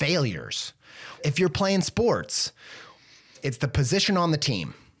your failures. If you're playing sports, it's the position on the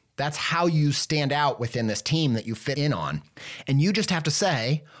team. That's how you stand out within this team that you fit in on. And you just have to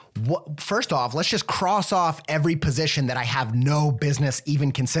say, first off, let's just cross off every position that I have no business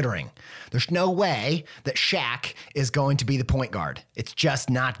even considering. There's no way that Shaq is going to be the point guard. It's just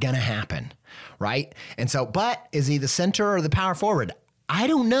not going to happen, right? And so, but is he the center or the power forward? I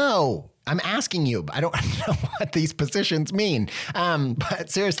don't know. I'm asking you, but I don't know what these positions mean. But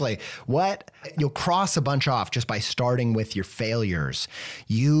seriously, you'll cross a bunch off just by starting with your failures.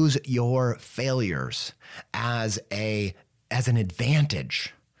 Use your failures as an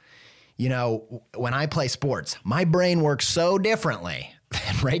advantage. You know, when I play sports, my brain works so differently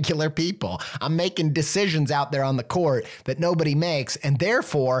than regular people. I'm making decisions out there on the court that nobody makes, and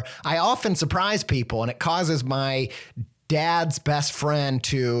therefore I often surprise people, and it causes my dad's best friend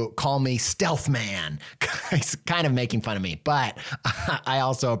to call me Stealth Man. He's kind of making fun of me, but I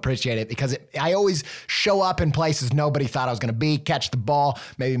also appreciate it because I always show up in places nobody thought I was going to be, catch the ball,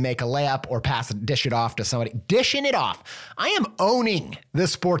 maybe make a layup or dish it off to somebody. Dishing it off. I am owning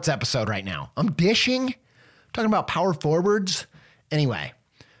this sports episode right now. I'm talking about power forwards. Anyway,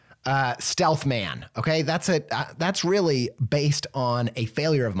 Stealth Man. Okay. That's really based on a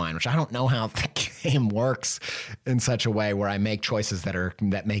failure of mine, which I don't know how the game works in such a way where I make choices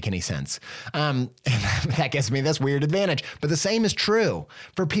that make any sense. And that gives me this weird advantage, but the same is true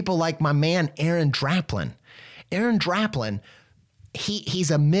for people like my man, Aaron Draplin. Aaron Draplin, he's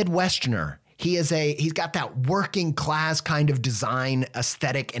a Midwesterner. He's got that working class kind of design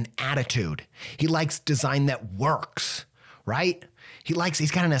aesthetic and attitude. He likes design that works, right? He's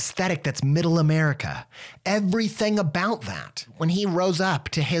got an aesthetic that's middle America. Everything about that, when he rose up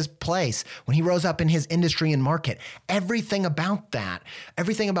to his place, when he rose up in his industry and market, everything about that,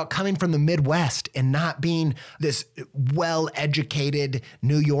 everything about coming from the Midwest and not being this well-educated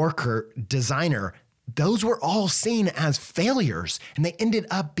New Yorker designer, those were all seen as failures, and they ended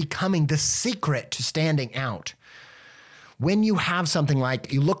up becoming the secret to standing out. When you have something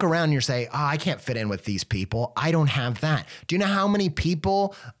like, you look around and you say, I can't fit in with these people. I don't have that. Do you know how many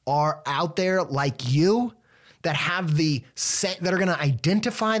people are out there like you that have that are going to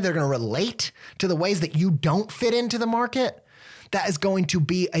identify, they're going to relate to the ways that you don't fit into the market? That is going to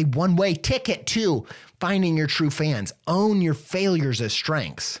be a one-way ticket to finding your true fans. Own your failures as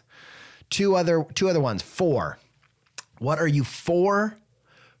strengths. Two other ones. 4. What are you for?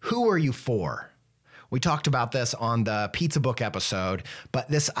 Who are you for? We talked about this on the pizza book episode, but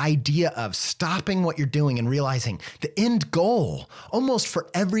this idea of stopping what you're doing and realizing the end goal almost for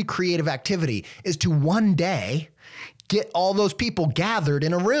every creative activity is to one day get all those people gathered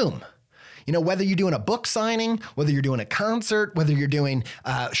in a room. You know, whether you're doing a book signing, whether you're doing a concert, whether you're doing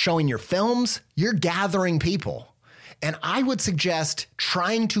showing your films, you're gathering people. And I would suggest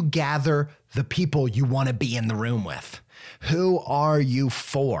trying to gather the people you want to be in the room with. Who are you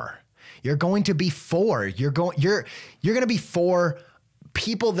for? You're going to be for. You're going to be for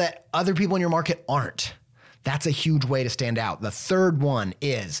people that other people in your market aren't. That's a huge way to stand out. The third one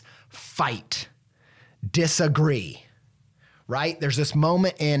is fight. Disagree. Right? There's this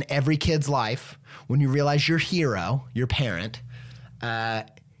moment in every kid's life when you realize your hero, your parent,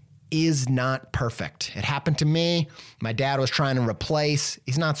 is not perfect. It happened to me. My dad was trying to replace.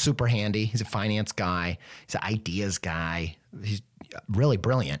 He's not super handy. He's a finance guy. He's an ideas guy. He's really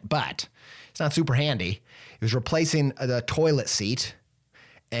brilliant, but it's not super handy. He was replacing the toilet seat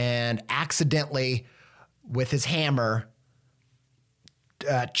and accidentally, with his hammer,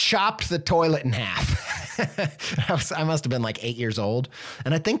 chopped the toilet in half. I must have been like 8 years old.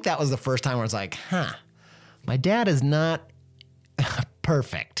 And I think that was the first time where I was like, my dad is not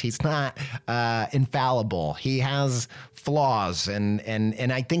perfect. He's not infallible. He has flaws. And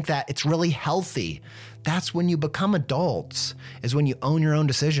I think that it's really healthy. That's when you become adults, is when you own your own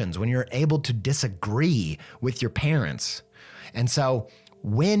decisions, when you're able to disagree with your parents. And so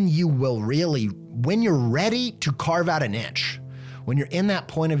when you're ready to carve out a niche, when you're in that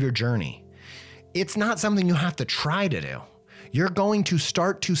point of your journey, it's not something you have to try to do. You're going to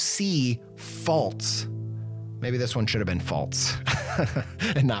start to see faults. Maybe this one should have been faults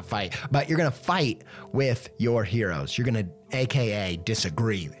and not fight, but you're going to fight with your heroes. You're going to, AKA,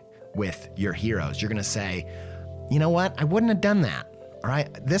 disagree with your heroes. You're going to say, you know what? I wouldn't have done that. All right.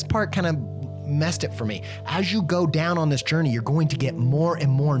 This part kind of messed it for me. As you go down on this journey, you're going to get more and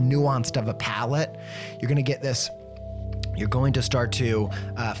more nuanced of a palette. You're going to start to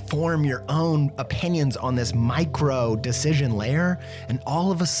form your own opinions on this micro decision layer. And all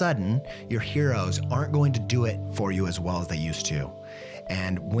of a sudden, your heroes aren't going to do it for you as well as they used to.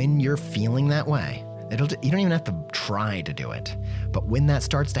 And when you're feeling that way, you don't even have to try to do it. But when that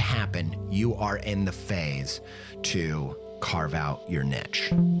starts to happen, you are in the phase to carve out your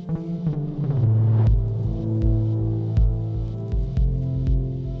niche.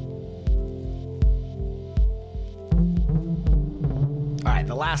 All right,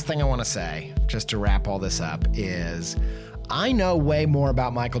 the last thing I want to say, just to wrap all this up, is I know way more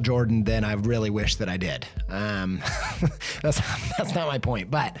about Michael Jordan than I really wish that I did. That's not my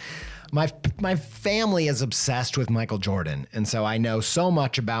point, but my family is obsessed with Michael Jordan, and so I know so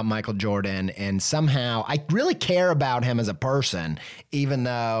much about Michael Jordan, and somehow I really care about him as a person, even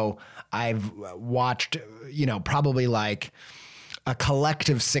though I've watched, probably like a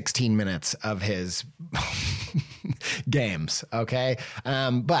collective 16 minutes of his games, okay?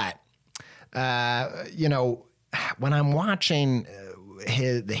 But when I'm watching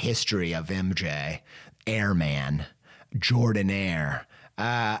the history of MJ, Airman, Jordan-aire,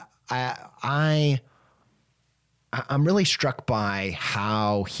 I'm really struck by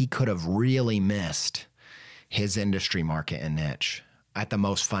how he could have really missed his industry market and niche at the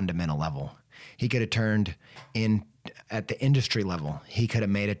most fundamental level. He could have turned in at the industry level. He could have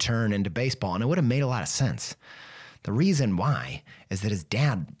made a turn into baseball, and it would have made a lot of sense. The reason why is that his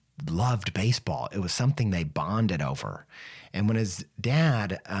dad loved baseball. It was something they bonded over. And when his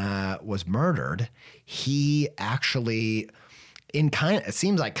dad was murdered, he actually, it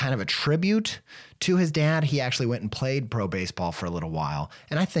seems like kind of a tribute to his dad, he actually went and played pro baseball for a little while.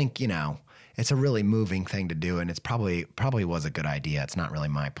 And I think, it's a really moving thing to do, and it's probably was a good idea. It's not really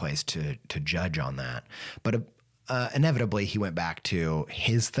my place to judge on that. But inevitably, he went back to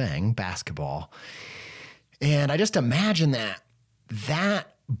his thing, basketball. And I just imagine that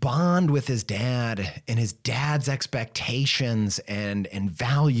bond with his dad and his dad's expectations and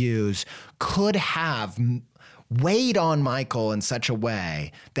values could have weighed on Michael in such a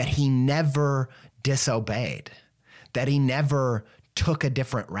way that he never disobeyed, that he never took a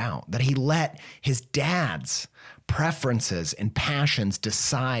different route, that he let his dad's preferences and passions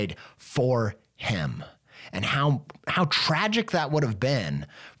decide for him. And how tragic that would have been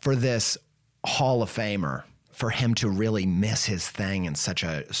for this Hall of Famer, for him to really miss his thing in such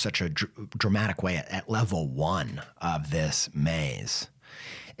a dramatic way at level one of this maze.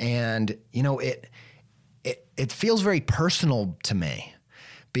 And, it feels very personal to me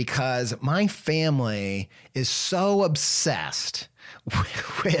because my family is so obsessed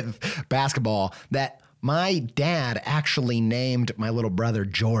with basketball that my dad actually named my little brother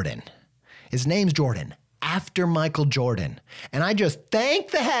Jordan. His name's Jordan, after Michael Jordan. And I just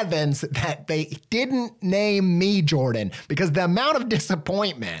thank the heavens that they didn't name me Jordan, because the amount of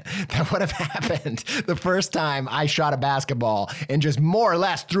disappointment that would have happened the first time I shot a basketball and just more or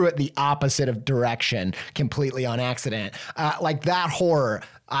less threw it the opposite of direction completely on accident, like that horror,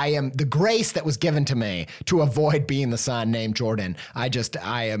 the grace that was given to me to avoid being the son named Jordan.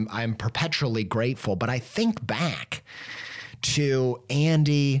 I'm perpetually grateful. But I think back to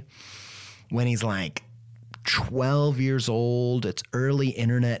Andy when he's like 12 years old, it's early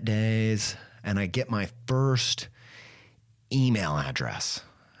internet days, and I get my first email address.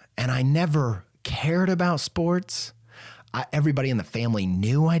 And I never cared about sports. Everybody in the family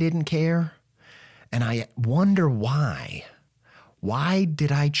knew I didn't care. And I wonder why. Why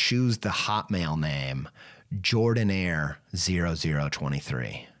did I choose the Hotmail name Jordan-aire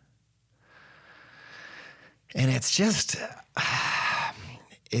 0023? And it's just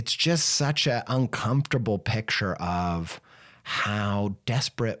such an uncomfortable picture of how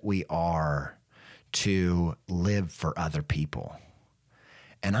desperate we are to live for other people.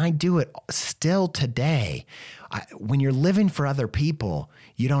 And I do it still today. When you're living for other people,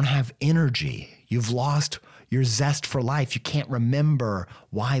 you don't have energy. You've lost your zest for life. You can't remember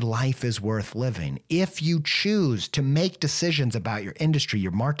why life is worth living. If you choose to make decisions about your industry,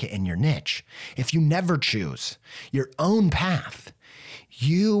 your market, and your niche, if you never choose your own path,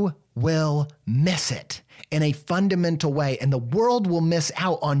 you will miss it in a fundamental way, and the world will miss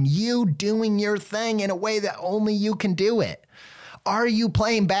out on you doing your thing in a way that only you can do it. Are you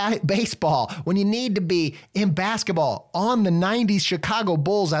playing baseball when you need to be in basketball on the 90s Chicago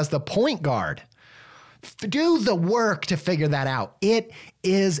Bulls as the point guard? Do the work to figure that out. It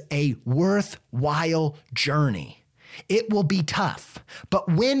is a worthwhile journey. It will be tough, but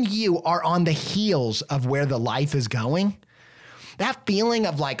when you are on the heels of where the life is going, that feeling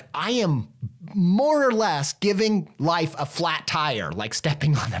of like, I am more or less giving life a flat tire, like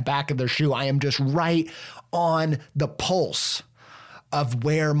stepping on the back of their shoe. I am just right on the pulse of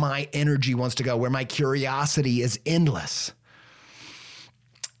where my energy wants to go, where my curiosity is endless.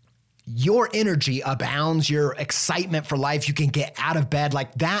 Your energy abounds, your excitement for life, you can get out of bed.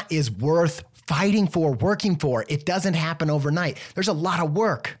 Like, that is worth fighting for, working for. It doesn't happen overnight. There's a lot of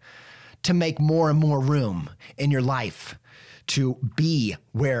work to make more and more room in your life to be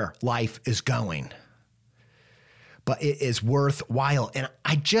where life is going. But it is worthwhile. And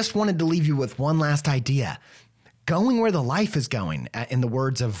I just wanted to leave you with one last idea. Going where the life is going, in the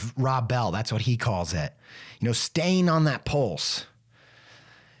words of Rob Bell, that's what he calls it. Staying on that pulse.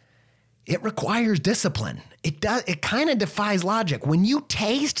 It requires discipline. It kind of defies logic. When you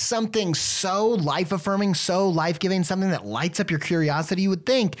taste something so life-affirming, so life-giving, something that lights up your curiosity, you would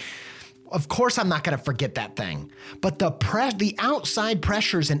think, of course I'm not going to forget that thing. But the outside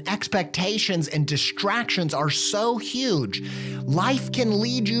pressures and expectations and distractions are so huge. Life can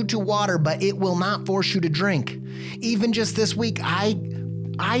lead you to water, but it will not force you to drink. Even just this week,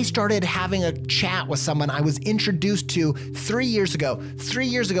 I started having a chat with someone I was introduced to 3 years ago. 3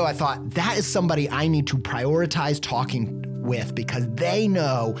 years ago, I thought, that is somebody I need to prioritize talking with because they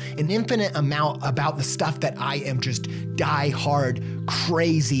know an infinite amount about the stuff that I am just die-hard,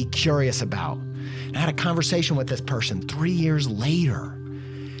 crazy curious about. And I had a conversation with this person 3 years later.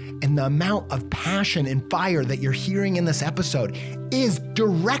 And the amount of passion and fire that you're hearing in this episode is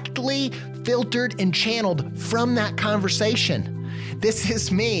directly filtered and channeled from that conversation. This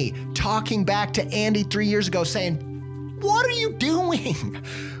is me talking back to Andy 3 years ago saying, what are you doing?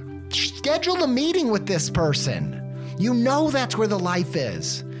 Schedule a meeting with this person. You know that's where the life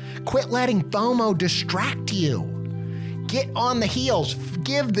is. Quit letting FOMO distract you. Get on the heels.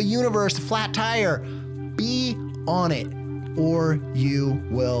 Give the universe a flat tire. Be on it, or you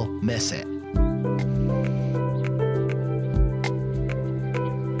will miss it.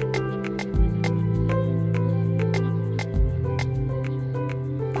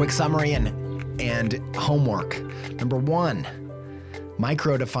 Quick summary and homework. Number 1,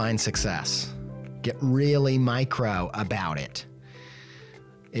 micro-define success. Get really micro about it.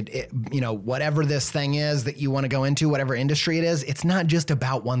 Whatever this thing is that you want to go into, whatever industry it is, it's not just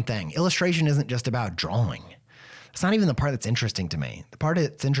about one thing. Illustration isn't just about drawing. It's not even the part that's interesting to me. The part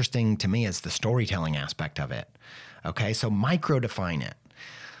that's interesting to me is the storytelling aspect of it. Okay, so micro-define it.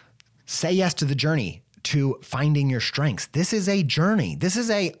 Say yes to the journey, to finding your strengths. This is a journey.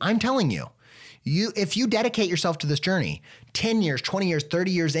 I'm telling you, if you dedicate yourself to this journey, 10 years, 20 years,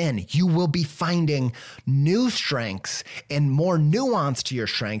 30 years in, you will be finding new strengths and more nuance to your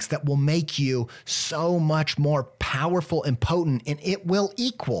strengths that will make you so much more powerful and potent, and it will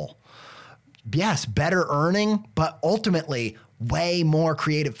equal, yes, better earning, but ultimately way more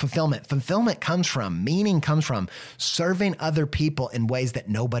creative fulfillment. Meaning comes from serving other people in ways that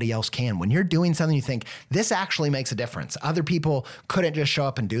nobody else can. When you're doing something you think, this actually makes a difference, other people couldn't just show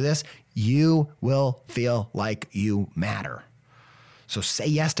up and do this, you will feel like you matter. So say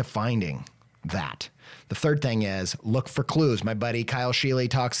yes to finding that. The third thing is look for clues. My buddy Kyle Sheely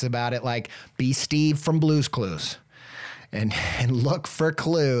talks about it like be Steve from Blue's Clues. And look for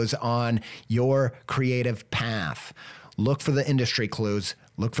clues on your creative path. Look for the industry clues,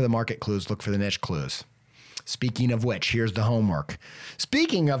 look for the market clues, look for the niche clues. Speaking of which, here's the homework.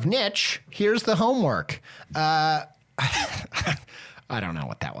 Speaking of niche, here's the homework. I don't know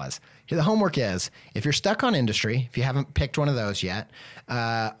what that was. Here, the homework is, if you're stuck on industry, if you haven't picked one of those yet,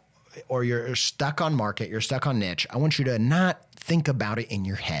 or you're stuck on market, you're stuck on niche, I want you to not think about it in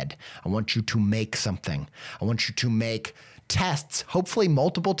your head. I want you to make something. I want you to make tests, hopefully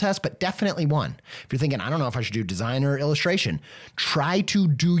multiple tests, but definitely one. If you're thinking, I don't know if I should do design or illustration, try to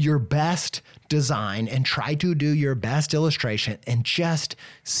do your best design and try to do your best illustration and just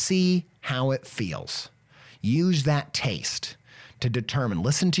see how it feels. Use that taste to determine,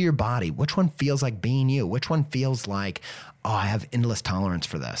 listen to your body. Which one feels like being you? Which one feels like, oh, I have endless tolerance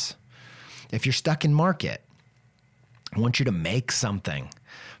for this? If you're stuck in market, I want you to make something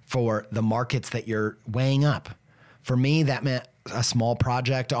for the markets that you're weighing up. For me, that meant a small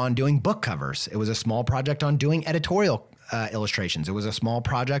project on doing book covers. It was a small project on doing editorial illustrations. It was a small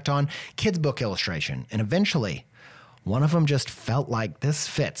project on kids' book illustration. And eventually, one of them just felt like this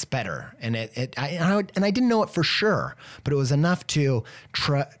fits better. And I didn't know it for sure, but it was enough to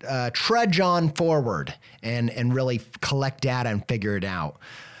trudge on forward and really collect data and figure it out.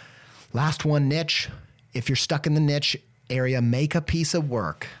 Last one, niche. If you're stuck in the niche area, make a piece of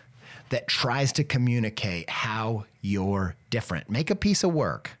work that tries to communicate how you're different. Make a piece of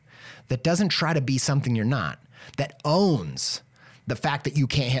work that doesn't try to be something you're not, that owns the fact that you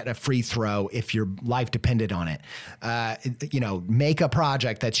can't hit a free throw if your life depended on it. Make a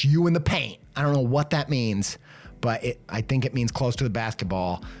project that's you in the paint. I don't know what that means, but I think it means close to the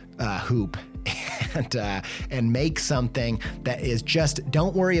basketball hoop. And make something that is just,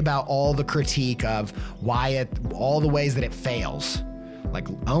 don't worry about all the critique of all the ways that it fails. Like,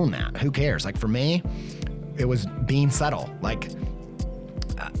 own that. Who cares? Like, for me, it was being subtle. Like,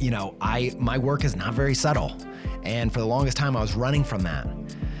 my work is not very subtle. And for the longest time, I was running from that.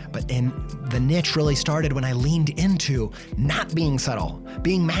 But the niche really started when I leaned into not being subtle,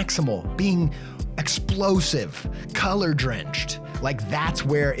 being maximal, being explosive, color drenched. Like that's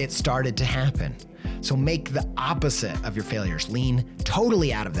where it started to happen. So make the opposite of your failures. Lean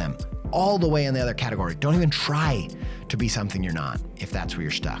totally out of them, all the way in the other category. Don't even try to be something you're not if that's where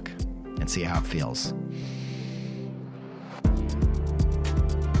you're stuck, and see how it feels.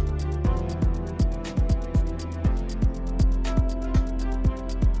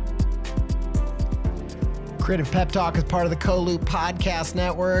 Creative Pep Talk is part of the Co-Loop Podcast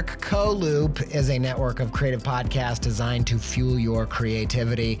Network. Co-Loop is a network of creative podcasts designed to fuel your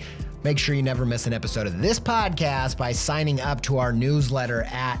creativity. Make sure you never miss an episode of this podcast by signing up to our newsletter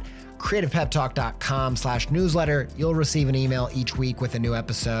at creativepeptalk.com/newsletter. You'll receive an email each week with a new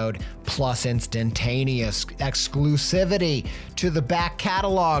episode, plus instantaneous exclusivity to the back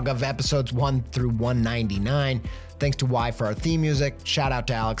catalog of episodes 1 through 199. Thanks to Y for our theme music. Shout out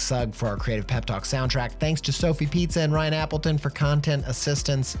to Alex Sugg for our Creative Pep Talk soundtrack. Thanks to Sophie Pizza and Ryan Appleton for content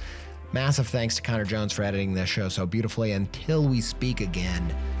assistance. Massive thanks to Connor Jones for editing this show so beautifully. Until we speak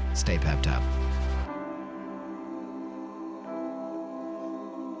again, stay pepped up.